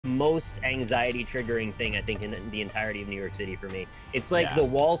most anxiety triggering thing I think in the entirety of New York City for me. It's like the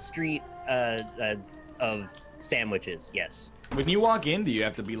Wall Street of sandwiches. Yes. When you walk in, do you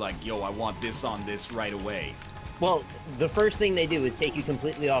have to be like, yo, I want this on this right away? Well, the first thing they do is take you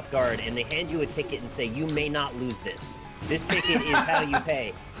completely off guard, and they hand you a ticket and say, you may not lose this. This ticket is how you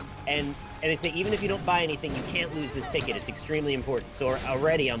pay. And it's like, even if you don't buy anything, you can't lose this ticket. It's extremely important. So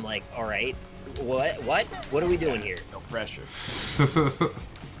already I'm like, all right, what are we doing here? No pressure.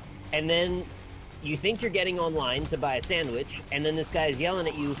 And then you think you're getting online to buy a sandwich, and then this guy's yelling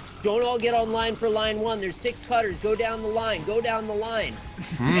at you, don't all get online for line 1. There's 6 cutters. Go down the line. Go down the line.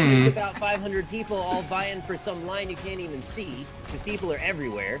 And there's about 500 people all vying for some line you can't even see, because people are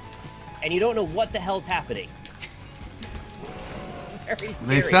everywhere, and you don't know what the hell's happening. It's very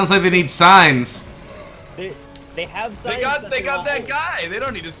scary. It sounds like they need signs. They have signs. They got that guy. They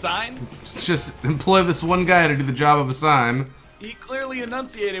don't need a sign. Just employ this one guy to do the job of a sign. He clearly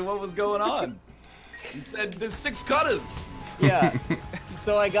enunciated what was going on. He said, there's 6 cutters. Yeah.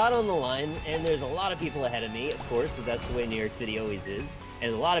 So I got on the line, and there's a lot of people ahead of me, of course, because that's the way New York City always is.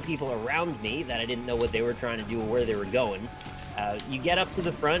 And a lot of people around me that I didn't know what they were trying to do or where they were going. You get up to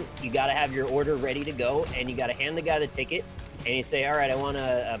the front, you got to have your order ready to go, and you got to hand the guy the ticket, and you say, all right, I want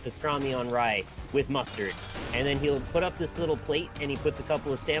a pastrami on rye with mustard. And then he'll put up this little plate, and he puts a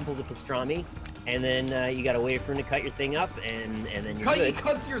couple of samples of pastrami, and then you gotta wait for him to cut your thing up, and then you're good. He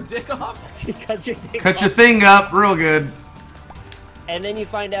cuts your dick off? He cuts your dick off. Cut your thing up real good. And then you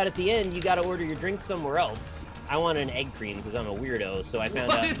find out at the end, you gotta order your drink somewhere else. I want an egg cream because I'm a weirdo, so I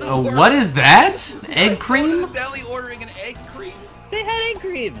found out. Oh, what is that? Egg cream? Deli ordering an egg cream? They had egg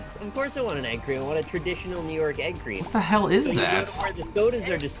creams. Of course I want an egg cream. I want a traditional New York egg cream. What the hell is so that? You go to where the sodas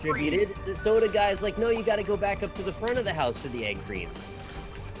are distributed. The soda guy's like, no, you gotta go back up to the front of the house for the egg creams.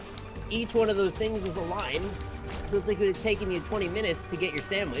 Each one of those things was a line, so it's like it was taking you 20 minutes to get your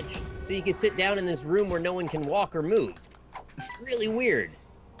sandwich, so you could sit down in this room where no one can walk or move. It's really weird.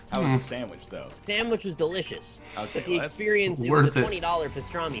 How was the sandwich, though? Sandwich was delicious. Okay, but the experience, it was a $20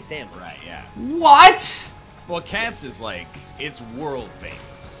 pastrami sandwich. Right, yeah. What? Well, Katz is like, it's world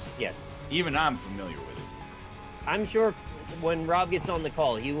famous. Yes. Even I'm familiar with it. I'm sure when Rob gets on the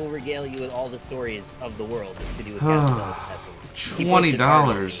call, he will regale you with all the stories of the world to do with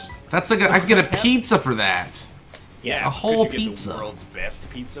 $20. That's like I could get a pizza for that. Yeah, a whole could you pizza. Get the world's best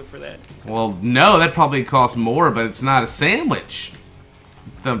pizza for that? Well, no, that probably costs more, but it's not a sandwich.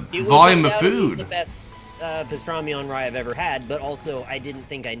 The volume of food. It was the best pastrami on rye I've ever had, but also I didn't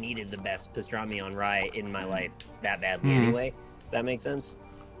think I needed the best pastrami on rye in my life that badly anyway. If that makes sense.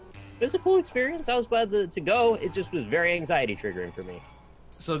 It was a cool experience. I was glad to go. It just was very anxiety triggering for me.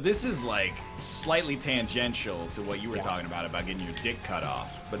 So this is like slightly tangential to what you were talking about getting your dick cut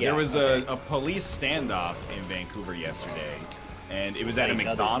off. But there was a police standoff in Vancouver yesterday, and it was at a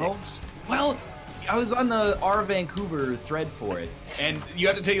McDonald's. Well, I was on the R Vancouver thread for it, and you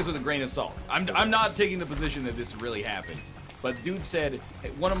have to take this with a grain of salt. I'm not taking the position that this really happened. But dude said,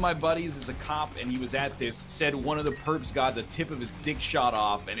 hey, one of my buddies is a cop, and he was at this, said one of the perps got the tip of his dick shot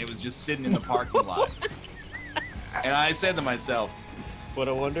off, and it was just sitting in the parking lot. And I said to myself, what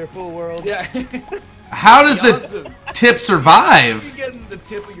a wonderful world. Yeah. How does the tip survive? You're getting the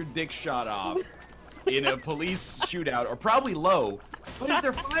tip of your dick shot off in a police shootout, or probably low. But if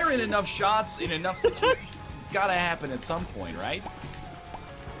they're firing enough shots in enough situations, it's got to happen at some point, right?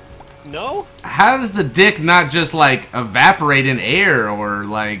 No? How does the dick not just like evaporate in air or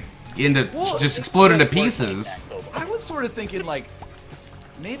like just explode into pieces? I was sort of thinking like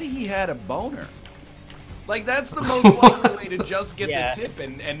maybe he had a boner. Like that's the most likely way to just get the tip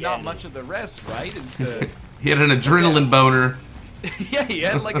and not much of the rest, right? Is the he had an adrenaline boner. Yeah, he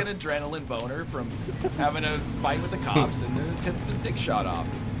had like an adrenaline boner from having a fight with the cops and the tip of his dick shot off.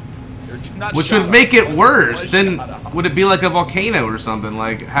 Which would make it worse. Then would it be like a volcano or something?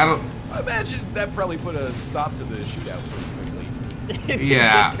 Like how do? I imagine that probably put a stop to the shootout pretty quickly.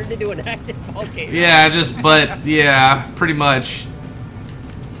 Yeah. It turned into an active volcano. Yeah, pretty much.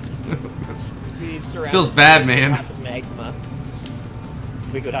 Feels bad, man. Magma.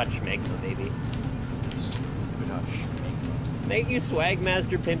 We could hot schmegma, baby. Thank you,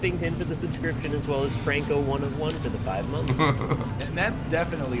 Swagmaster Pimpington, for the subscription, as well as Franco 1 of 1 for the 5 months. And that's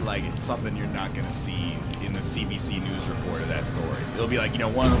definitely like something you're not going to see in the CBC News report of that story. It'll be like, you know,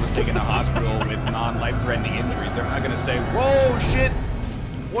 one of them was taken to hospital with non-life-threatening injuries. They're not going to say, whoa, shit,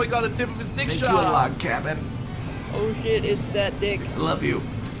 boy got the tip of his dick shot off. Log cabin. Oh shit, it's that dick. I love you.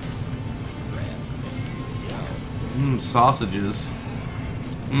 Sausages.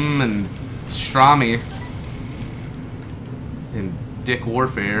 And pastrami. And dick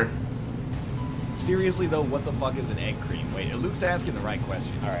warfare. seriously though, what the fuck is an egg cream? Wait, Luke's asking the right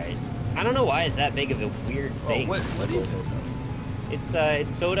questions. All right. I don't know why it's that big of a weird thing. What is it?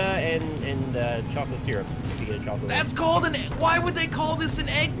 It's soda and chocolate syrup. If you get a chocolate. That's called an. Why would they call this an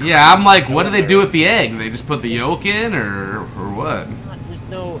egg cream? Yeah, I'm like, what do they do with the egg? They just put the yolk in, or what? There's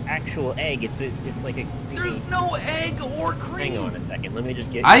no actual egg. It's like a. There's no egg or cream. Hang on a second. Let me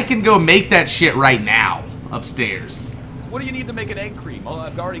just get. I can go make that shit right now upstairs. What do you need to make an egg cream? Oh,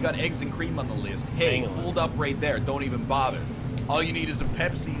 I've already got eggs and cream on the list. Hey, hold up right there. Don't even bother. All you need is a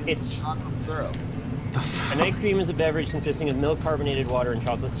Pepsi and some chocolate syrup. An egg cream is a beverage consisting of milk, carbonated water, and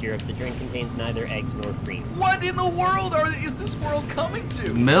chocolate syrup. The drink contains neither eggs nor cream. What in the world is this world coming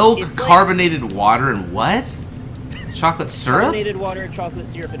to? Milk, carbonated water, and what? Chocolate syrup? Carbonated water, chocolate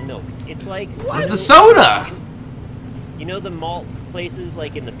syrup, and milk. It's like... Where's the soda? You know the malt places,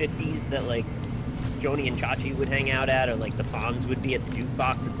 like in the 50s, that like Joni and Chachi would hang out at, or like the Fonz would be at the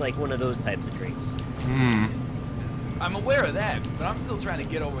jukebox? It's like one of those types of drinks. I'm aware of that, but I'm still trying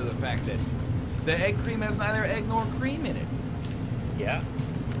to get over the fact that the egg cream has neither egg nor cream in it. Yeah.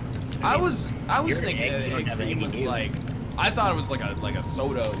 I was thinking that egg cream was like, I thought it was like a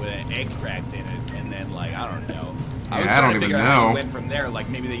soda with an egg cracked in it, and then like I don't know. I was trying to figure out how it went from there. Like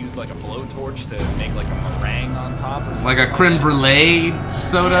maybe they used like a blowtorch to make like a meringue on top or something. Like a creme brulee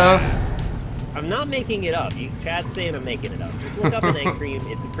soda. Yeah. I'm not making it up. Chad's saying I'm making it up. Just look up an egg cream.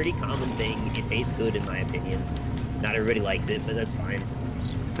 It's a pretty common thing. It tastes good in my opinion. Not everybody likes it, but that's fine.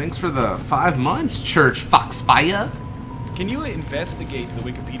 Thanks for the 5 months, Church Foxfire. Can you investigate the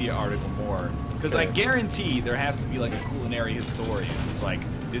Wikipedia article more? Because I guarantee there has to be like a culinary historian who's like,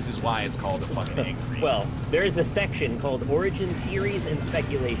 this is why it's called a fucking egg cream. Well, there is a section called Origin Theories and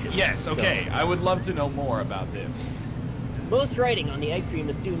Speculations. Yes, okay. So, I would love to know more about this. Most writing on the egg cream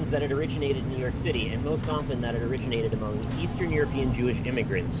assumes that it originated in New York City, and most often that it originated among Eastern European Jewish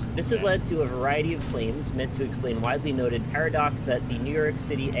immigrants. This has led to a variety of claims meant to explain widely noted paradox that the New York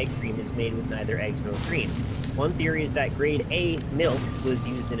City egg cream is made with neither eggs nor cream. One theory is that grade A milk was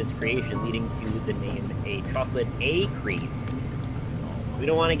used in its creation, leading to the name a chocolate A cream. We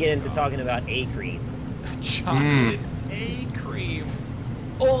don't want to get into talking about A cream. Chocolate A cream.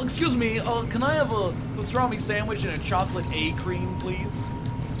 Oh, excuse me. Can I have a pastrami sandwich and a chocolate A cream, please?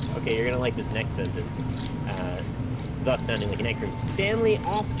 Okay, you're gonna like this next sentence. Thus sounding like an egg cream. Stanley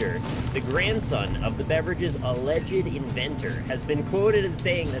Oster, the grandson of the beverage's alleged inventor, has been quoted as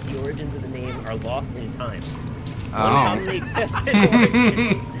saying that the origins of the name are lost in time. One commonly accepted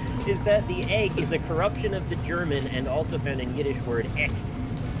origin is that the egg is a corruption of the German and also found in Yiddish word echt,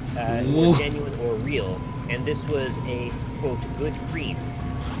 or genuine or real, and this was a, quote, good cream.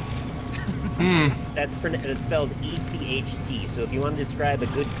 That's spelled E-C-H-T, so if you want to describe a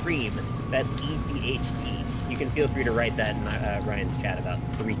good cream, that's E-C-H-T. You can feel free to write that in Ryan's chat about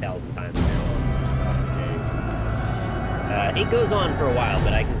 3,000 times now. It goes on for a while,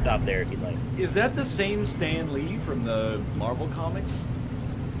 but I can stop there if you'd like. Is that the same Stan Lee from the Marvel comics?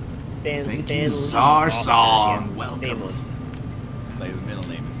 Thank you, Stan Song. Welcome. Like, the middle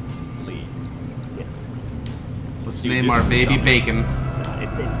name is Lee. Yes. Let's name our baby Bacon.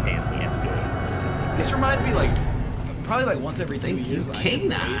 It's Stanley, S-T-A. This reminds me, like, probably like once every 2 Thank years, you, I K9.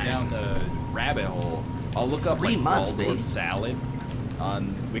 go down the rabbit hole. I'll look up 3 like months, Waldorf baby. salad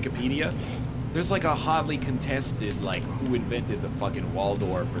on Wikipedia. There's like a hotly contested, like, who invented the fucking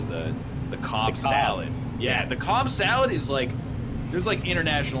Waldorf or the Cobb salad. Yeah, the Cobb salad is like, there's like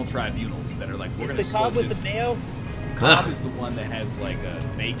international tribunals that are like, we're gonna the Cobb with this. the mayo? Cobb is the one that has like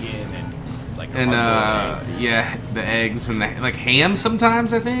bacon and like And yeah, the eggs and the like ham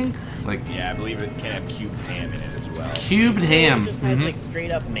sometimes, I think. Like yeah, I believe it can have cubed ham in it as well. Cubed ham. It just has like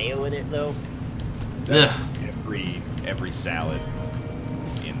straight up mayo in it though. That's every salad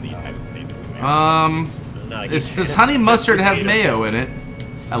in the United States of America. Does honey mustard have mayo in it?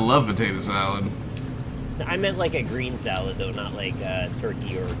 I love potato salad. I meant like a green salad though, not like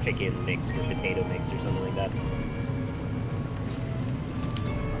turkey or chicken mixed or potato mixed or something like that.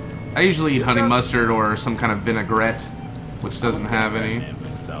 I usually eat honey mustard or some kind of vinaigrette, which doesn't have any. I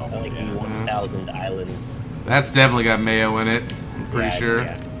like the 1,000 Islands. That's definitely got mayo in it, I'm pretty sure.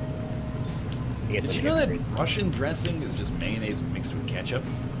 Yeah. Did you know that Russian dressing is just mayonnaise mixed with ketchup?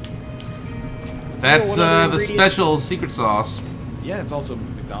 That's the special secret sauce. Yeah, it's also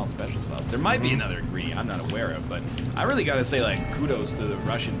McDonald's special sauce. There might be another ingredient I'm not aware of, but I really gotta say, like, kudos to the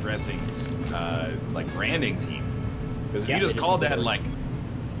Russian dressings, like, branding team. Because if you just called that, like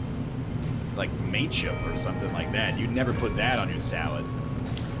matchup or something like that, you'd never put that on your salad.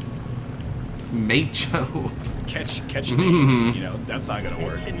 Macho. Catch a naze, you know, that's not gonna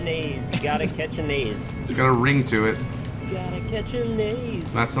work. Catch a naze, you gotta catch a naze. It's got a ring to it. Gotta catch a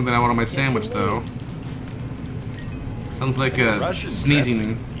lace. Not something I want on my sandwich, though. Sounds like a Russian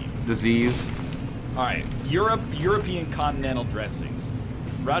sneezing disease. All right, European continental dressings.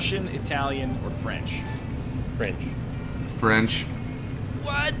 Russian, Italian, or French? French. French.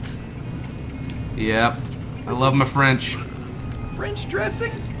 What? Yep. I love my French. French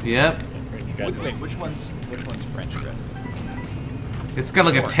dressing? Yep. Yeah, French dressing. Wait, which one's French dressing? It's got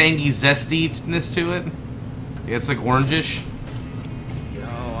like a tangy zestiness to it. Yeah, it's like orangish. Yo,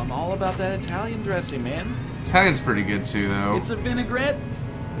 I'm all about that Italian dressing, man. Italian's pretty good too, though. It's a vinaigrette.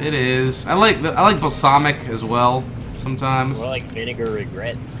 It is. I like balsamic as well sometimes. More like vinegar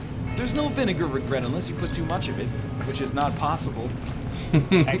regret. There's no vinegar regret unless you put too much of it, which is not possible.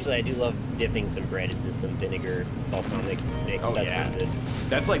 Actually, I do love dipping some bread into some vinegar balsamic mix. Oh, That's yeah. really good.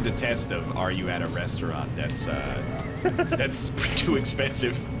 That's like the test of, are you at a restaurant that's too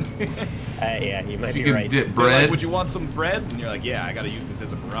expensive. Yeah, you might If be you can right. dip They're bread. like, would you want some bread? And you're like, yeah, I gotta use this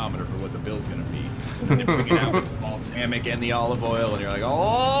as a barometer for what the bill's gonna be. And they're picking out with the balsamic and the olive oil, and you're like,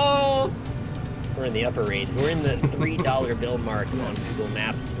 oh! We're in the upper range. We're in the $3 bill mark on Google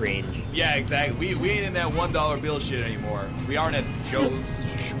Maps range. Yeah, exactly. We ain't in that $1 bill shit anymore. We aren't at Joe's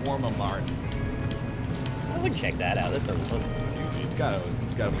Shawarma Mart. I would check that out. That sounds fun. Dude, it's got a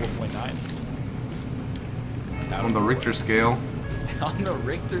 4.9. On the Richter scale. On the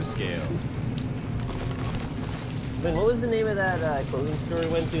Richter scale. Man, what was the name of that clothing store we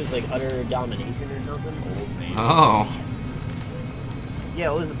went to? It was like Utter Domination or something? Old name. Oh.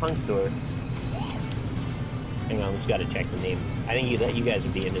 Yeah, it was a punk store. Hang on, we just gotta check the name. I think you guys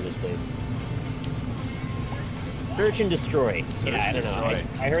would be into this place. Search and Destroy. Yeah, I don't know.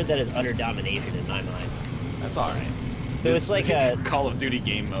 I heard that as Utter Domination in my mind. That's alright. So it's like a Call of Duty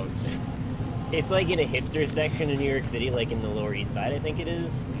game modes. It's like in a hipster section in New York City, like in the Lower East Side, I think it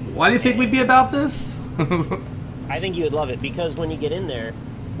is. Why do you think we'd be about this? I think you would love it because when you get in there,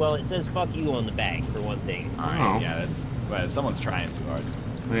 well, it says "fuck you" on the bag for one thing. Alright, Oh. yeah, that's. Well, someone's trying too hard.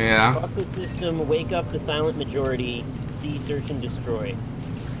 Yeah. Fuck the system, wake up the silent majority, see, search, and destroy.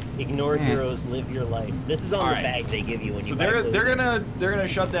 Ignore heroes, live your life. This is on the bag they give you when you buy clothes. they're gonna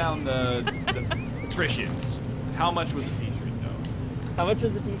shut down the patricians. How much was the t-shirt though? How much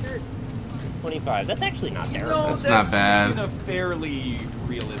was the t-shirt? 25. That's actually not terrible. No, That's not bad. In a fairly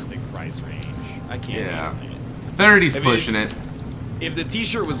realistic price range. I can't. Yeah. Really. 30's If pushing it. If the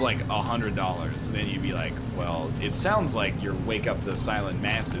t-shirt was like $100, then you'd be like, well, it sounds like your Wake Up the Silent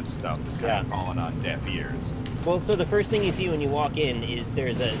Masses stuff is kind of falling on deaf ears. Well, so the first thing you see when you walk in is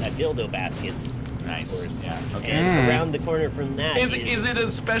there's a dildo basket. Nice. Of course. Yeah. Okay. And around the corner from that Is it a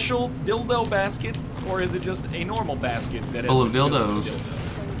special dildo basket, or is it just a normal basket that Full has of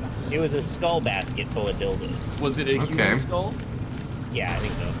dildos. It was a skull basket full of dildos. Was it a human skull? Yeah, I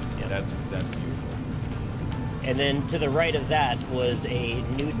think so. Yeah. That's beautiful. And then to the right of that was a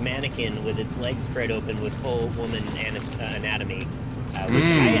nude mannequin with its legs spread open with full woman anatomy, which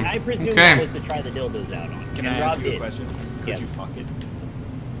I presume that was to try the dildos out on. Can I ask you a question? Could you fuck it?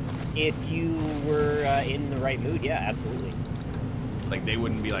 If you were in the right mood, yeah, absolutely. Like they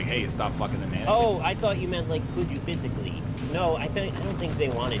wouldn't be like, "Hey, stop fucking the mannequin." Oh, I thought you meant like, could you physically? No, I don't think they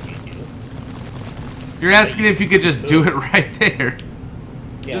wanted you to. You're asking if you could just do it right there.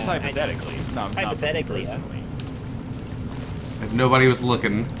 Yeah, just hypothetically. Hypothetically, not If nobody was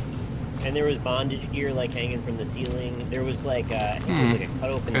looking. And there was bondage gear like hanging from the ceiling. There was like I think it was like a cut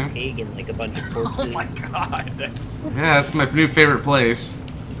open pig and like a bunch of corpses. Oh my god, that's. Yeah, that's my new favorite place.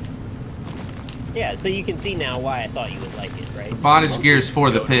 Yeah, so you can see now why I thought you would like it, right? The bondage gear's for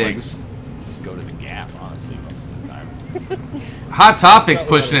the pigs. Just go to the Gap, honestly, most of the time. Hot Topic's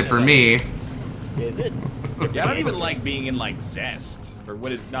pushing it for me. Is it? Yeah, I don't even like being in like Zest, or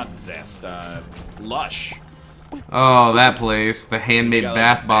what is not Zest, Lush. Oh, that place. The handmade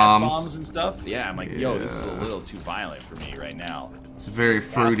bath bombs. Bombs and stuff. Yeah, I'm like, yo, this is a little too violent for me right now. It's very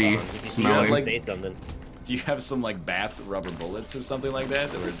fruity, smelling. Like, say something. Do you have some like bath rubber bullets or something like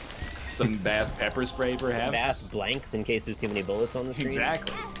that, or some bath pepper spray perhaps? Some bath blanks in case there's too many bullets on the screen.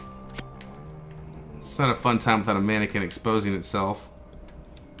 Exactly. It's not a fun time without a mannequin exposing itself.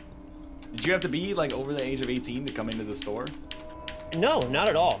 Did you have to be like over the age of 18 to come into the store? No, not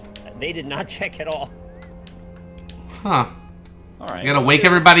at all. They did not check at all. Huh. Alright. You gotta wake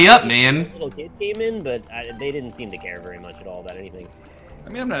everybody up, man. A little kid came in, but they didn't seem to care very much at all about anything. I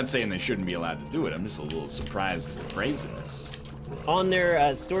mean, I'm not saying they shouldn't be allowed to do it. I'm just a little surprised at the craziness. On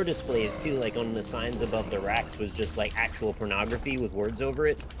their store displays, too, like on the signs above the racks, was just like actual pornography with words over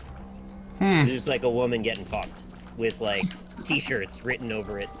it. Just like a woman getting fucked with like t-shirts written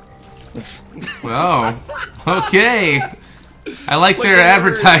over it. Oh, okay. I like their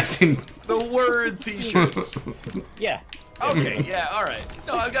advertising. The word t-shirts. Yeah. Okay, yeah, all right.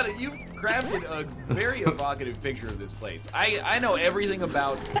 No, I've got it. You crafted a very evocative picture of this place. I know everything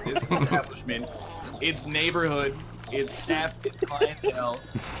about this establishment, its neighborhood, its staff, its clientele.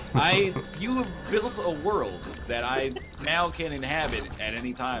 You have built a world that I now can inhabit at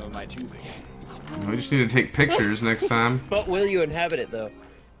any time of my choosing. We just need to take pictures next time. But will you inhabit it though?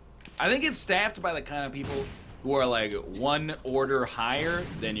 I think it's staffed by the kind of people who are like one order higher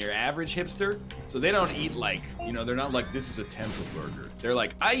than your average hipster. So they don't eat like, you know, they're not like, this is a temple burger. They're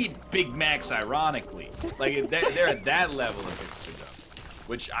like, I eat Big Macs ironically. Like they're at that level of hipsterdom,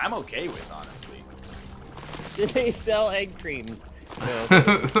 which I'm okay with, honestly. Do they sell egg creams? No.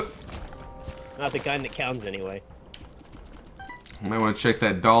 Not the kind that counts anyway. Might want to check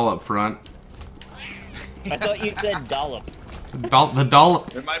that doll up front. I thought you said dollop. The dollop.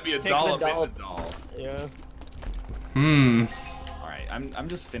 There might be a Take the dollop in dollop. the doll. Yeah. Alright, I'm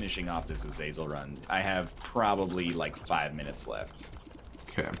just finishing off this Azazel run. I have probably like 5 minutes left.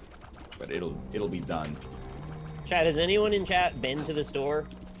 Okay. But it'll be done. Chat, has anyone in chat been to the store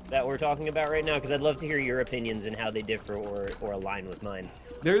that we're talking about right now? Because I'd love to hear your opinions and how they differ or align with mine.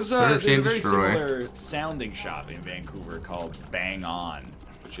 There's a Search and very destroy. similar sounding shop in Vancouver called Bang On,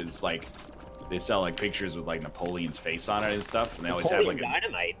 which is like they sell like pictures with like Napoleon's face on it and stuff, and they always have like a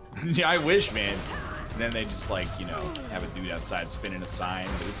Dynamite. yeah, I wish, man. And then they just like, you know, have a dude outside spinning a sign,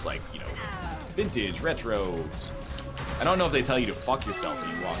 but it's like, you know, vintage, retro. I don't know if they tell you to fuck yourself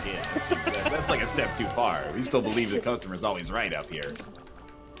when you walk in. That's like a step too far. We still believe the customer's always right up here.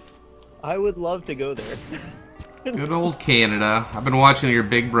 I would love to go there. Good old Canada. I've been watching your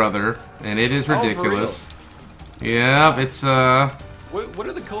Big Brother, and it is ridiculous. Yep, it's What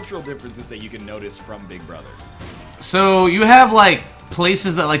are the cultural differences that you can notice from Big Brother? So you have like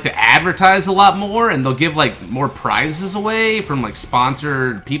places that like to advertise a lot more, and they'll give like more prizes away from like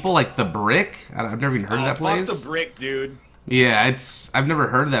sponsored people, like the Brick. I've never even heard of that place. Fuck the Brick, dude. Yeah, I've never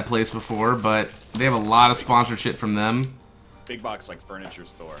heard of that place before, but they have a lot of sponsorship from them. Big box like furniture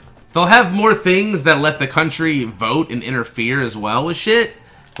store. They'll have more things that let the country vote and interfere as well with shit.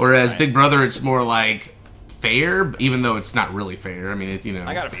 Whereas Big Brother, it's more like fair, even though it's not really fair. I mean, it's, you know.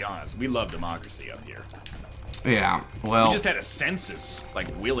 I gotta be honest, we love democracy up here. Yeah, well. We just had a census, like,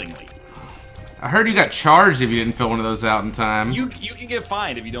 willingly. I heard you got charged if you didn't fill one of those out in time. You can get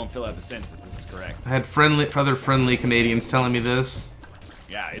fined if you don't fill out the census, this is correct. I had other friendly Canadians telling me this.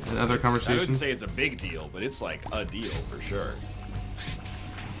 Yeah, it's... Other conversations? I wouldn't say it's a big deal, but it's like a deal for sure.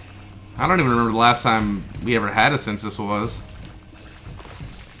 I don't even remember the last time we ever had a census was.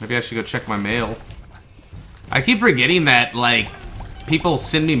 Maybe I should go check my mail. I keep forgetting that, like, people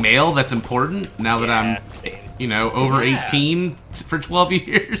send me mail that's important now that I'm, you know, over 18 for 12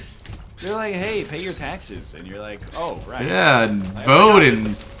 years. They're like, hey, pay your taxes. And you're like, oh, right. Yeah, and vote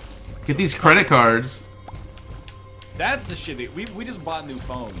and get these credit cards. That's the shit. That we just bought new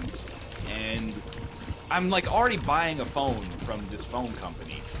phones. And I'm, like, already buying a phone from this phone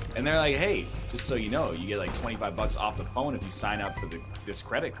company. And they're like, hey, just so you know, you get like 25 bucks off the phone if you sign up for this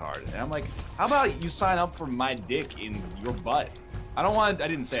credit card. And I'm like, how about you sign up for my dick in your butt? I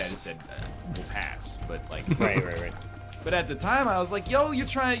didn't say, I just said, we'll pass. But like, Right. But at the time, I was like, yo,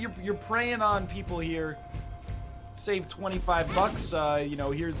 you're preying on people here. Save 25 bucks, you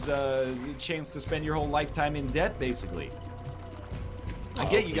know, here's a chance to spend your whole lifetime in debt, basically. I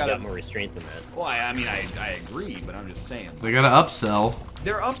get you got more restraint than that. Well, I mean, I agree, but I'm just saying. They gotta upsell.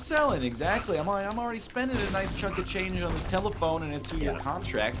 They're upselling, exactly. I'm already spending a nice chunk of change on this telephone and a 2-year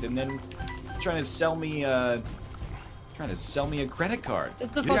contract, and then trying to sell me a credit card.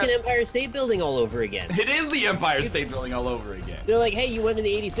 It's the fucking Empire State Building all over again. It is the Empire State Building all over again. They're like, hey, you went to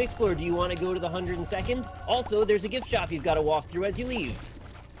the 86th floor. Do you want to go to the 102nd? Also, there's a gift shop you've got to walk through as you leave.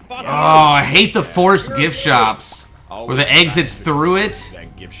 Fuck Oh, I hate the forced gift shops. Where the exit's through it.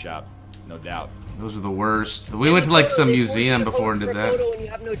 That gift shop, no doubt. Those are the worst. We went to like some museum before and did that. And you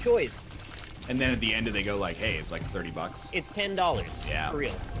have no choice. And then at the end, they go like, hey, it's like 30 bucks. It's $10. Yeah. For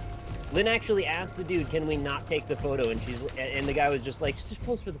real. Lynn actually asked the dude, can we not take the photo? And the guy was just like, just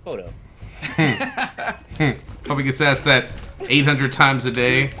pose for the photo. Probably gets asked that 800 times a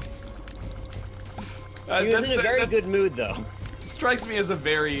day. He was in a very good mood, though. Strikes me as a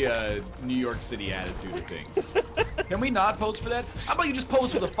very New York City attitude of things. Can we not pose for that? How about you just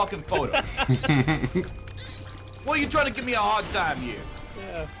pose for the fucking photo? Well, you trying to give me a hard time here.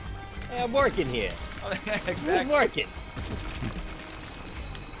 Yeah. Hey, I'm working here. Exactly. I'm working.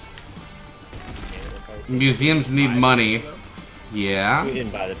 Museums need money. Yeah. We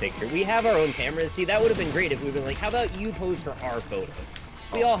didn't buy the picture. We have our own cameras. See, that would have been great if we'd been like, how about you pose for our photo?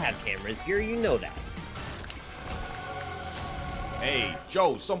 We all have cameras here, you know that. Hey,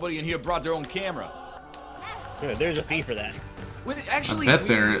 Joe, somebody in here brought their own camera. Yeah, there's a fee for that. Actually, I bet we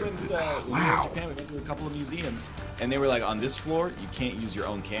there. went, Wow. we went to Japan, we went to a couple of museums, and they were like, on this floor, you can't use your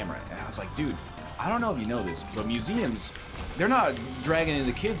own camera. And I was like, dude, I don't know if you know this, but museums, they're not dragging in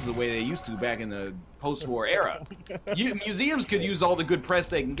the kids the way they used to back in the post-war era. Museums could use all the good press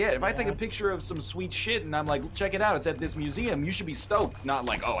they can get. If I take a picture of some sweet shit and I'm like, check it out, it's at this museum, you should be stoked. Not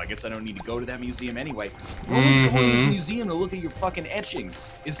like, oh, I guess I don't need to go to that museum anyway. No one's going to this museum to look at your fucking etchings.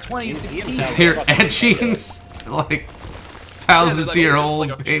 It's 2016. Your etchings? Like thousands-year-old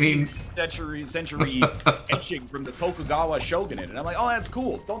like paintings. Century etching from the Tokugawa shogunate. And I'm like, oh, that's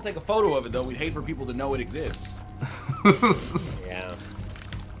cool. Don't take a photo of it, though. We'd hate for people to know it exists. Yeah.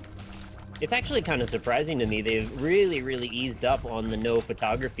 It's actually kind of surprising to me. They've really eased up on the no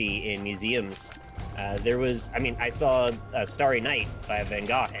photography in museums. There was, I mean, I saw Starry Night by Van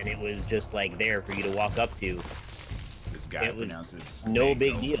Gogh, and it was just like there for you to walk up to. This guy pronounces no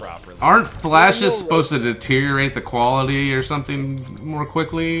big deal. Properly. Aren't flashes supposed to deteriorate the quality or something more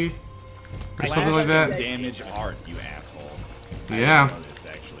quickly? Or something like that? Damage art, you asshole. Yeah. I didn't know this,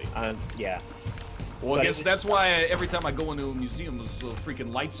 actually. Yeah. Well, I guess that's why every time I go into a museum, those little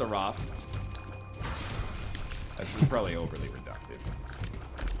freaking lights are off. That's probably overly reductive.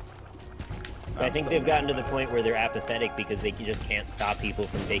 I think they've gotten to the point where they're apathetic because they just can't stop people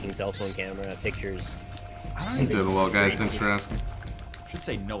from taking cell phone camera pictures. I'm doing well, guys. Thanks for asking. I should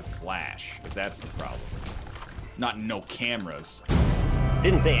say no flash, if that's the problem. Not no cameras.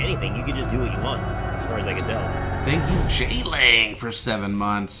 Didn't say anything. You could just do what you want, as far as I can tell. Thank you, J-Lang, for 7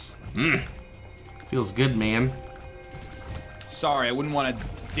 months. Feels good, man. Sorry, I wouldn't want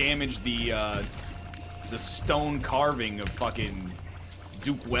to damage the stone carving of fucking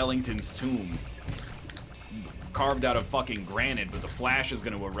Duke Wellington's tomb. Carved out of fucking granite, but the flash is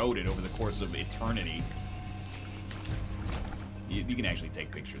going to erode it over the course of eternity. You can actually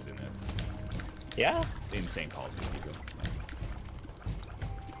take pictures in it. Yeah? In St. Paul's Cathedral.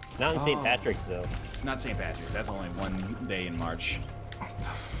 Not in St. Patrick's, though. Not St. Patrick's. That's only one day in March. What the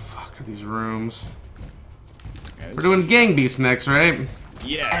fuck are these rooms? Yeah, we're doing Gang Beasts next, right?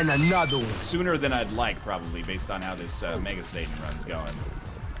 Yes. And another one. Sooner than I'd like, probably, based on how this Mega Satan run's going.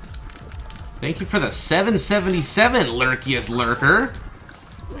 Thank you for the 777, Lurkiest Lurker.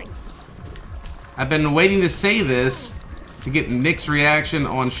 Nice. I've been waiting to say this to get Nick's reaction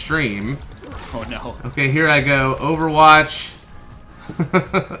on stream. Oh no. Okay, here I go. Overwatch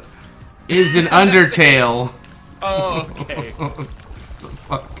is an Undertale. Oh, okay.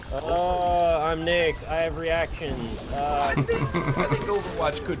 I'm Nick. I have reactions. I think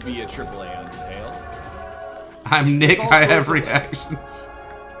Overwatch could be a AAA Undertale. I'm Nick. I have reactions.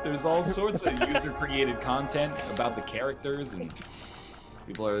 There's all sorts of user-created content about the characters, and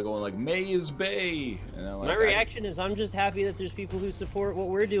people are going like, May is Bay. You know, like, my reaction is I'm just happy that there's people who support what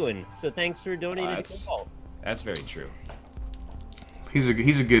we're doing. So thanks for donating to Cobalt. That's very true. He's a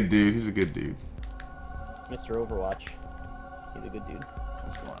good dude. He's a good dude. Mr. Overwatch. He's a good dude.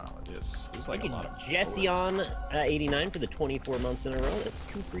 What's going on with this? There's like a lot of Jesse on 89 for the 24 months in a row. That's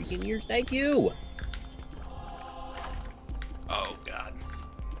 2 freaking years. Thank you. Oh god.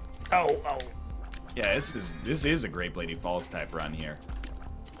 Oh. Yeah, this is a Great Lady Falls type run here.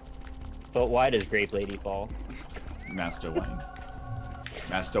 But why does Great Lady fall? Master Wine.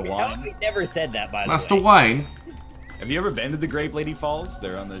 Master Wine. No, we never said that, by the way. Master Wine. Have you ever been to the Great Lady Falls?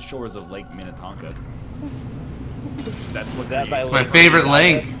 They're on the shores of Lake Minnetonka. That's what that It's my favorite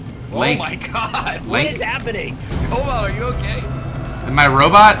lake. Oh my god! What is happening? Cobalt, are you okay? Am I a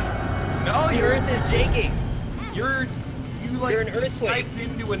robot? No, the Earth is shaking. You're an earthquake. Skyped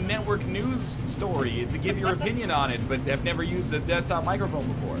into a network news story to give your opinion on it, but have never used a desktop microphone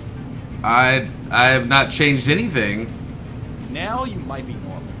before. I have not changed anything. Now you might be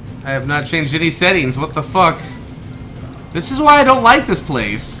normal. I have not changed any settings. What the fuck? This is why I don't like this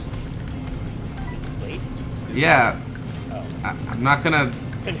place. This place? Yeah. Oh. I'm not gonna.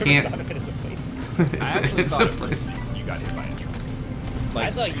 Can't. It's a place. You got hit by a truck. Like,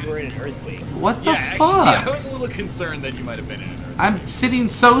 I thought you were in an earthquake. What the fuck? Yeah, I was a little concerned that you might have been in an earthquake. I'm sitting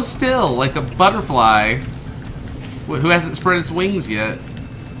so still, like a butterfly who hasn't spread its wings yet.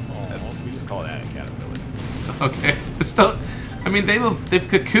 We just call that a caterpillar. Okay. Still, I mean, they've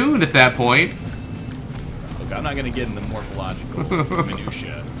cocooned at that point. Look, I'm not going to get into morphological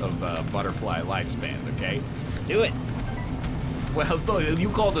minutia of butterfly lifespans, okay? Do it. Well, you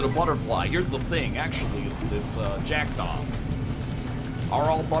called it a butterfly. Here's the thing. Actually, it's jackdaw. Are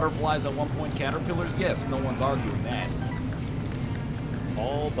all butterflies at one point caterpillars? Yes, no one's arguing that.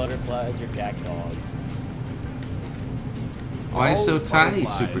 All butterflies are jackdaws. Why all so tiny,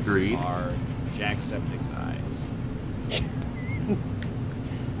 butterflies Super Greed? Are Jacksepticeye's eyes.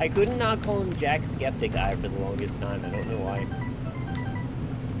 I could not call him Jack Skeptic Eye for the longest time. I don't know why.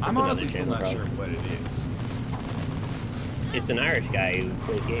 I'm honestly still not sure what it is. It's an Irish guy who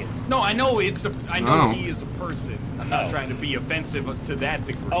plays games. No, I know he is a person. I'm not trying to be offensive to that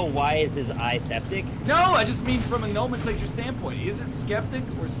degree. Oh, why is his eye septic? No, I just mean from a nomenclature standpoint. Is it skeptic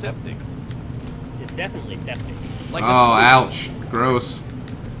or septic? It's definitely septic. Like ouch. Gross.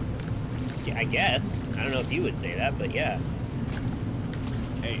 Yeah, I guess. I don't know if you would say that, but yeah.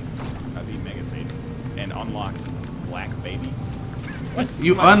 Hey, I'd be Mega Satan. And unlocked Black Baby.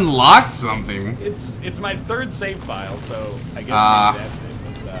 You unlocked something. It's my third save file, so I guess maybe that's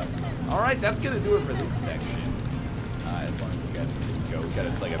it. But, all right, that's gonna do it for this section. As long as you guys are good to go, we've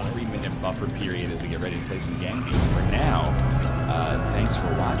got like a 3-minute buffer period as we get ready to play some Gang Beasts. For now, thanks for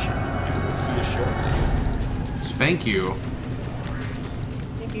watching, and we'll see you shortly. Spank you.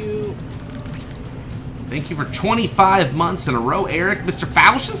 Thank you. Thank you for 25 months in a row, Eric, Mr.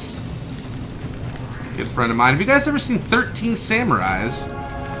 Faustus. Good friend of mine. Have you guys ever seen 13 Samurais?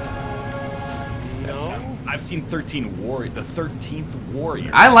 No. I've seen the 13th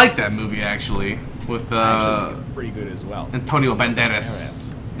Warrior. I like that movie actually, with actually, it's pretty good as well. Antonio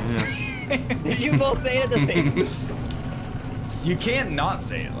Banderas. Yes. Did you both say it at the same time? You can't not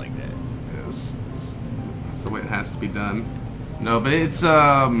say it like that. Yes. That's the way it has to be done. No, but it's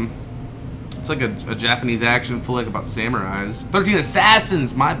like a Japanese action flick about samurais. 13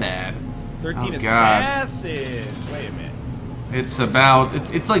 Assassins, my bad. 13 Assassins. Wait a minute. It's about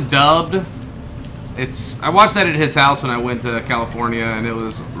it's like dubbed. I watched that at his house when I went to California, and it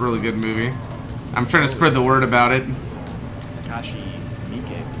was a really good movie. I'm trying to spread the word about it. Takashi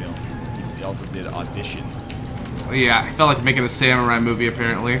Miike film. He also did Audition. Yeah, I felt like making a samurai movie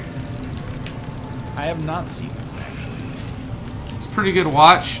apparently. I have not seen this actually. It's a pretty good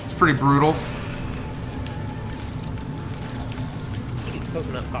watch. It's pretty brutal.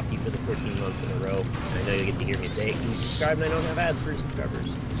 Coconut coffee for the 14 months in a row. I know you get to hear me say it. Can you subscribe and I don't have ads for subscribers?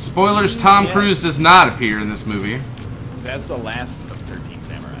 Spoilers, Tom Cruise does not appear in this movie. That's the last of 13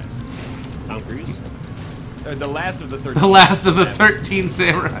 Samurais. Tom Cruise? The last of the 13. The last of the 13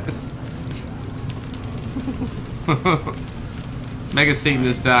 Samurais. Mega Satan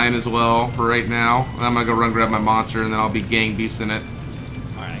is dying as well right now. I'm gonna go run grab my monster and then I'll be gang beasting it.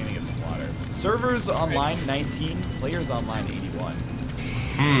 Alright, I'm gonna get some water. Servers online 19, players online 81.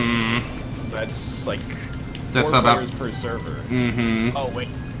 So that's like 4 players per server. Oh wait,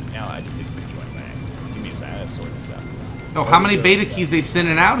 now I just didn't join my accident. Give me a second, I gotta sort this out. Oh, how many beta keys they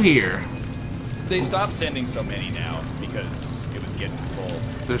sending out here? They stopped sending so many now because it was getting full.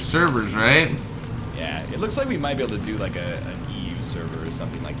 Their servers, right? Yeah, it looks like we might be able to do like an EU server or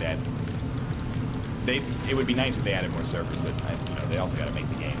something like that. It would be nice if they added more servers, but they also got to make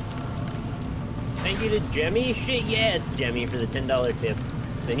the game. Thank you to Jemmy. Shit, yeah, it's Jemmy for the $10 tip.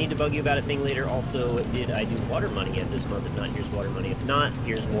 So I need to bug you about a thing later. Also, did I do water money yet this month? If not, here's water money. If not,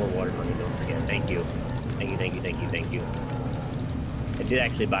 here's more water money. Don't forget. Thank you. Thank you, thank you, thank you, thank you. I did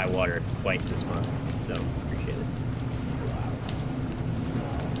actually buy water twice this month, so appreciate it.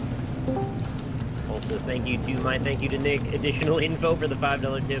 Also, thank you to Nick. Additional info for the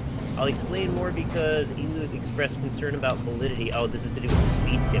 $5 tip. I'll explain more because Elu expressed concern about validity. Oh, this is to do with the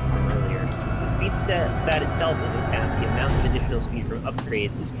speed tip from earlier. The speed stat itself isn't capped. The amount of additional speed from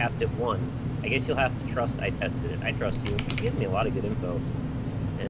upgrades is capped at 1. I guess you'll have to trust I tested it. I trust you. You gave me a lot of good info.